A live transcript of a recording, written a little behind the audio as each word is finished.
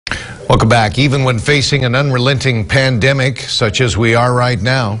Welcome back. Even when facing an unrelenting pandemic, such as we are right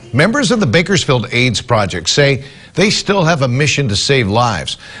now, members of the Bakersfield AIDS Project say they still have a mission to save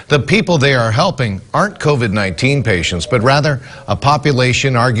lives. The people they are helping aren't COVID-19 patients, but rather a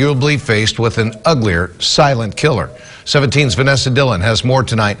population arguably faced with an uglier silent killer. 17's Vanessa Dillon has more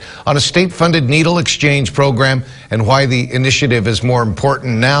tonight on a state-funded needle exchange program and why the initiative is more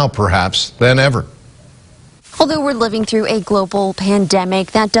important now, perhaps, than ever. Although we're living through a global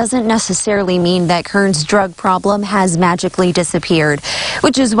pandemic, that doesn't necessarily mean that Kern's drug problem has magically disappeared,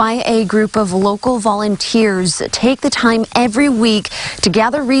 which is why a group of local volunteers take the time every week to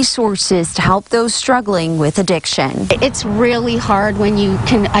gather resources to help those struggling with addiction. It's really hard when you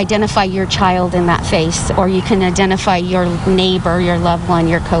can identify your child in that face, or you can identify your neighbor, your loved one,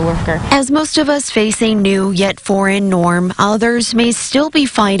 your coworker. As most of us face a new yet foreign norm, others may still be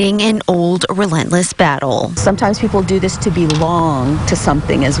fighting an old, relentless battle. Sometimes people do this to belong to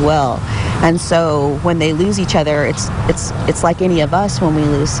something as well. And so when they lose each other, it's like any of us when we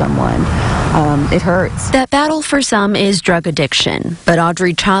lose someone. It hurts. That battle for some is drug addiction. But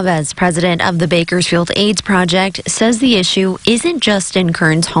Audrey Chavez, president of the Bakersfield AIDS Project, says the issue isn't just in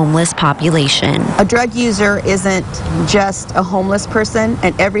Kern's homeless population. A drug user isn't just a homeless person,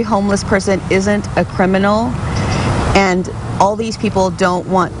 and every homeless person isn't a criminal. And all these people don't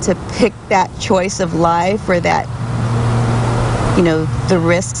want to pick that choice of life or that, the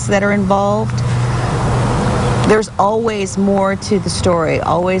risks that are involved. There's always more to the story,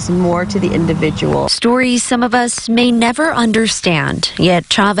 always more to the individual. Stories some of us may never understand, yet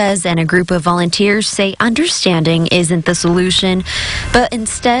Chavez and a group of volunteers say understanding isn't the solution, but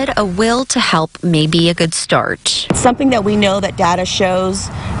instead a will to help may be a good start. It's something that we know that data shows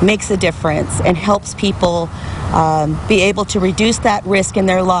makes a difference and helps people be able to reduce that risk in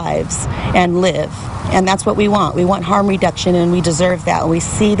their lives and live. And that's what we want. We want harm reduction, and we deserve that. We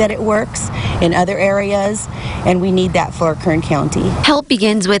see that it works in other areas, and we need that for Kern County. Help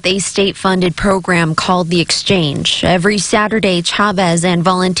begins with a state-funded program called The Exchange. Every Saturday, Chavez and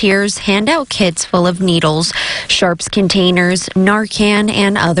volunteers hand out kits full of needles, sharps containers, Narcan,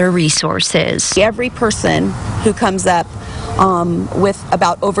 and other resources. Every person who comes up with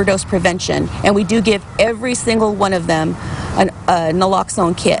about overdose prevention, and we do give every single one of them a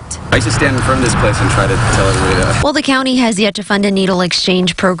naloxone kit. I used to stand in front of this place and try to tell everybody that. While the county has yet to fund a needle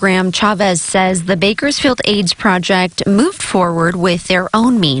exchange program, Chavez says the Bakersfield AIDS Project moved forward with their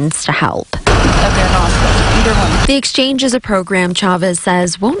own means to help. The exchange is a program Chavez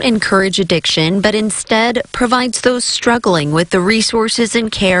says won't encourage addiction, but instead provides those struggling with the resources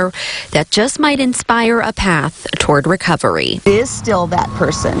and care that just might inspire a path toward recovery. It is still that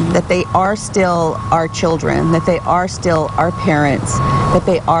person, that they are still our children, that they are still our parents, that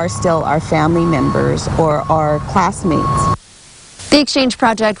they are still our family members or our classmates. The Exchange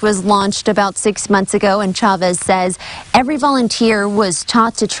Project was launched about 6 months ago, and Chavez says every volunteer was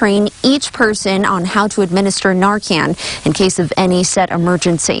taught to train each person on how to administer Narcan in case of any set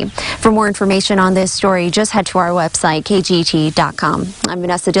emergency. For more information on this story, just head to our website, kgt.com. I'm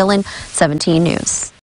Vanessa Dillon, 17 News.